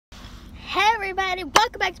everybody,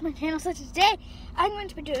 welcome back to my channel. So today I'm going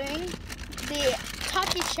to be doing the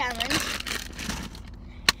talkies challenge,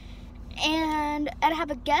 and I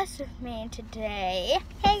have a guest with me today.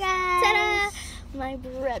 Hey guys! Ta-da! My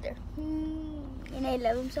brother, and I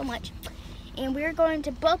love him so much. And we're going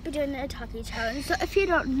to both be doing the talkies challenge. So if you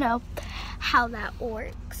don't know how that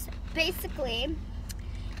works, basically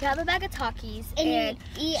you have a bag of talkies and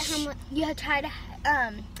you eat how much. You have to try to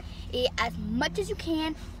eat as much as you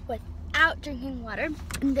can without drinking water.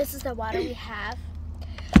 And this is the water we have.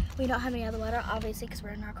 We don't have any other water, obviously, because we're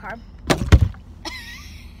in our car.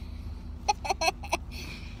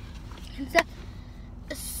 And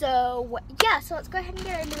so yeah, so let's go ahead and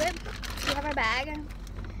get into it. We have our bag.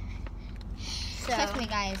 So. Trust me,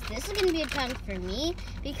 guys, this is going to be a challenge for me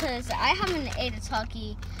because I haven't ate a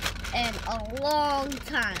talkie in a long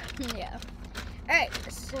time. Yeah. Alright,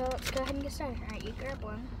 so let's go ahead and get started. Alright, you grab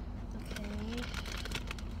one. Okay.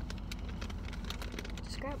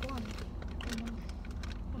 Just grab one. And then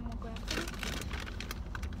we'll grab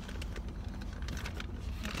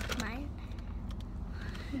one. Mine.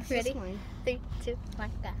 Ready? Mine. 3, 2,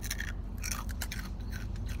 1, go.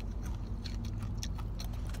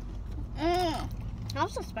 That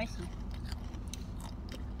was so spicy.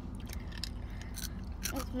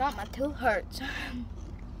 It's not, my tooth hurts.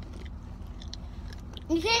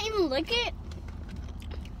 You can't even lick it?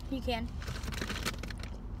 You can.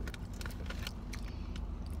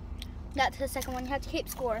 That's the second one. You have to keep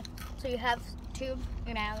score. So you have 2,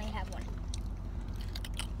 and I only have 1.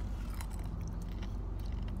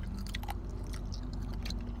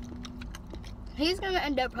 He's gonna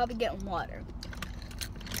end up probably getting water.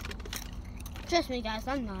 Trust me, guys,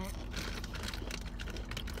 I'm not.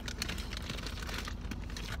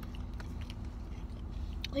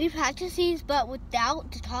 We practice these, but without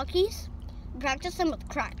the talkies. We practice them with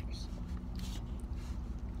crackers.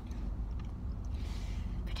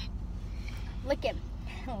 Lick it.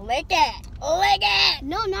 Lick it. Lick it.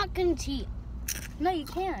 No, not gonna teeth. No, you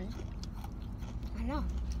can. I know.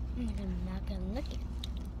 I'm not gonna lick it.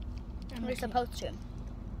 We're supposed to.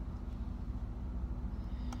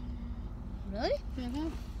 Really? Mm-hmm.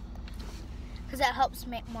 Because that helps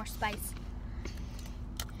make more spice.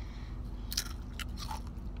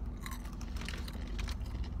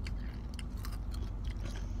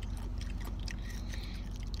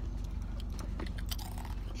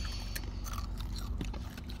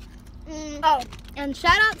 Oh, and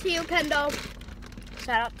shout out to you, Kendall.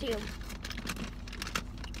 Shout out to you.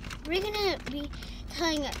 We're gonna be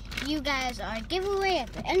telling you guys our giveaway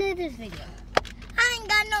at the end of this video. I ain't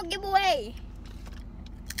got no giveaway.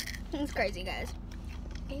 It's crazy, guys.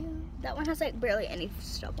 Ew. That one has like barely any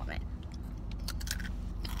stuff on it.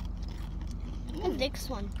 And this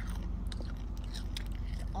one.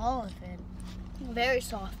 All of it. Very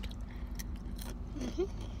soft. Mm-hmm.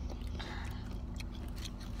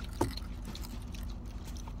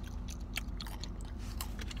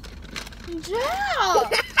 Yeah.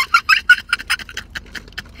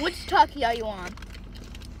 Which talkie are you on?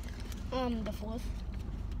 The 4th.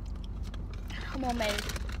 I'm on my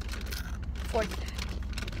 4th.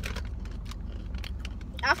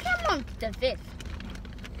 I think I'm on the 5th.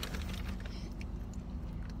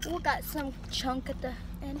 We got some chunk at the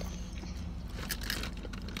end.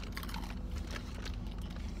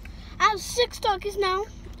 I have 6 talkies now.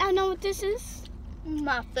 I know what this is.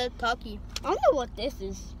 My 5th talkie. I don't know what this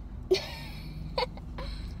is.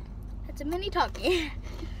 It's a mini talkie.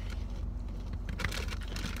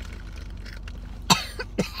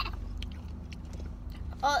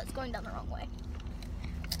 Oh, it's going down the wrong way.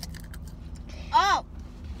 Oh!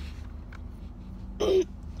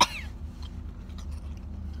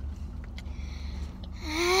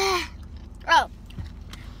 Oh.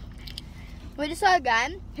 We just saw a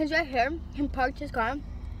guy. He's right here. He parked his car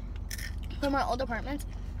from our old apartments.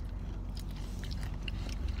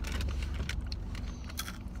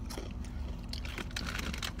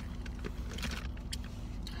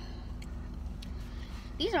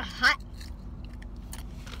 These are hot.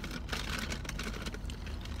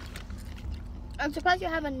 I'm surprised you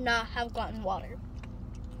haven't not have gotten water.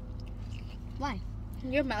 Why?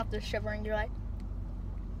 Your mouth is shivering. You're like,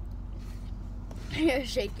 you're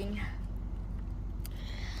shaking.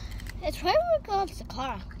 It's probably because it's the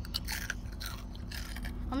car.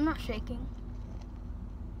 I'm not shaking.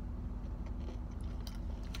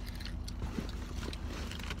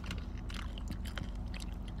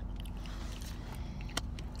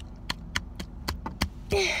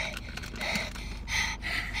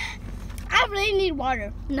 I really need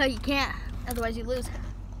water. No, you can't. Otherwise, you lose.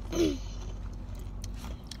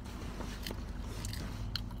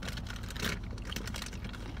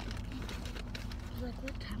 was like,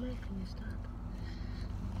 what camera can you stop?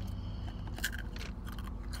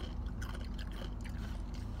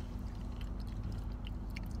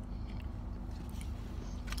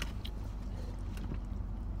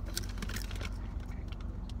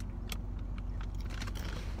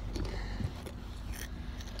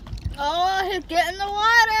 Oh, he's getting the water.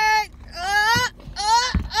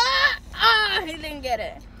 He didn't get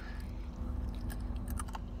it.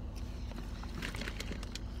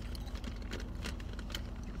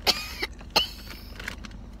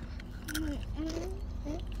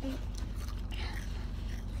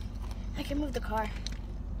 I can move the car.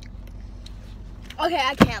 Okay,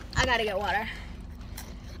 I can't. I gotta get water.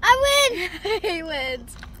 I win! He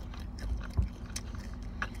wins.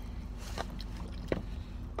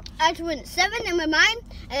 I had to win 7 in my mind,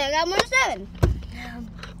 and I got more 7.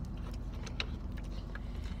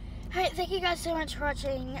 Alright, thank you guys so much for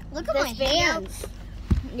watching. Look at this my video. hands.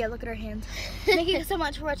 Yeah, look at her hands. Thank you so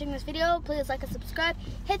much for watching this video. Please like and subscribe.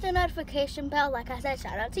 Hit the notification bell. Like I said,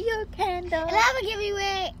 shout out to you, Kendall. And I have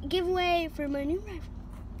a giveaway for my new rifle.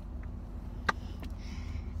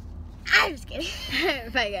 I'm just kidding.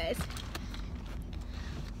 Bye, guys.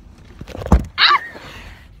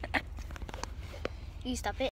 You stop it.